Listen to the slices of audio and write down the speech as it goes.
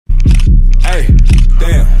Hey,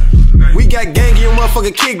 damn. We got gang, you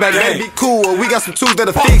motherfucking kickback. That be cool, or we got some tools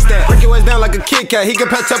that'll fix that. Break your ass down like a Kit Kat. He can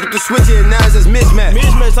patch up with the switch and now it's just mismatch.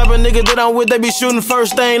 Mismatch type of nigga that I'm with, they be shooting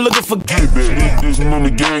first thing, looking for kickback. This on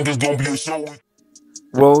the gang is gonna be a show.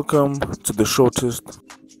 Welcome to the shortest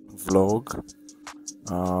vlog.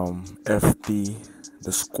 FD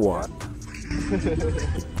the squad.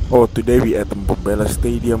 Oh, today we at the Mbombela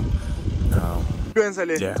Stadium.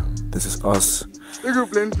 Yeah, this is us.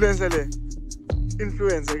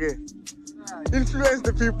 Influence, okay? Influence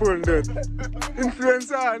the people, dude.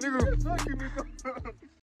 Influencer, nigga.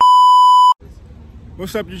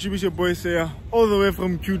 What's up, YouTube? It's your boy Saya, all the way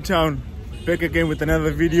from Q-Town. Back again with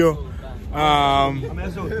another video.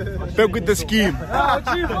 Back with the scheme.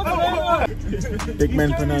 Big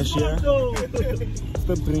man Panache, yeah?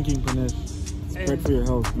 Stop drinking, Panache. It's bad for your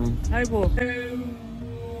health, man. Hi, bro.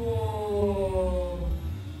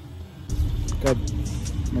 God.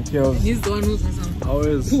 Matthias. He's the one who's awesome. How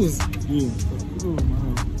is? Who's? He.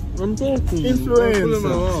 I'm talking.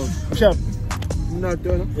 Influencer. Shut up. Not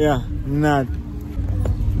doing. Yeah, not.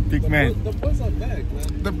 Big man. The boys are back,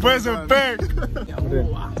 man. The boys are back.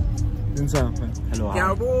 Insa. Hello.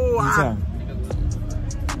 Insa.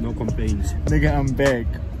 No complaints. Nigga, I'm back.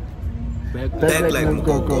 Back like I'm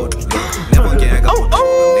go. Never gang.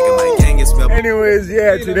 Nigga, my gang is spelled. Anyways,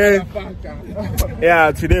 today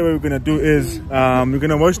what we're gonna do is we're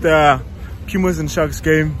gonna watch the Pumas and Sharks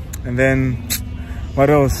game, and then what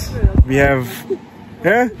else? We have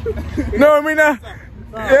no, Mina.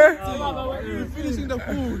 Yeah. Finishing the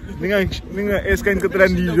food. Ninga es kan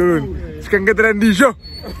ketran di jolun. Sekarang ketran di show.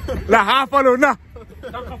 Lah hafal lo na.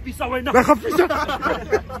 Nakapisa wena. Nakapisa.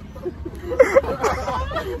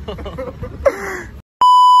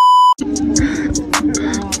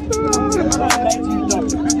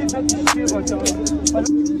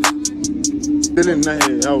 Dylan na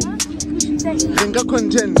how. Ringa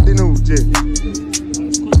content dinu je.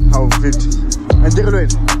 How fit. Anje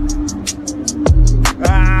kalwen.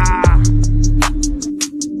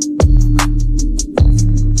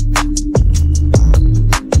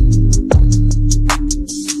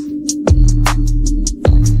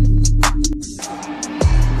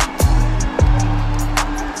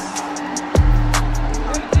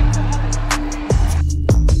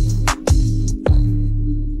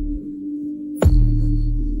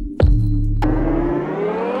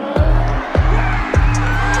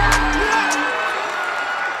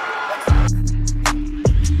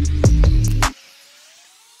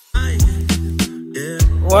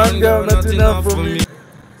 One girl not enough for me.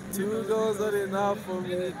 Two girls not enough for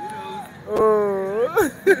me. Oh.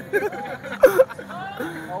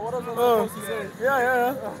 Oh.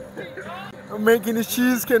 Yeah. I'm making the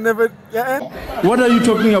cheese can never. Yeah. What are you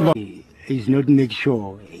talking about? He's not make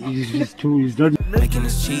sure. He's just too. He's not Making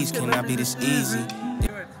this cheese cannot be this easy.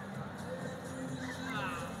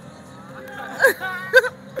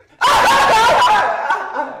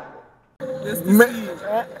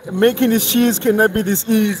 Making this cheese cannot be this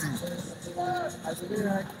easy.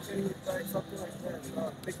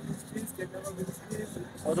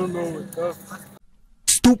 I don't know.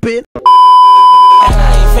 Stupid. I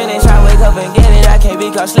ain't finished, I wake up and get it. I can't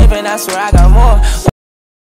be caught slipping, I swear I got more.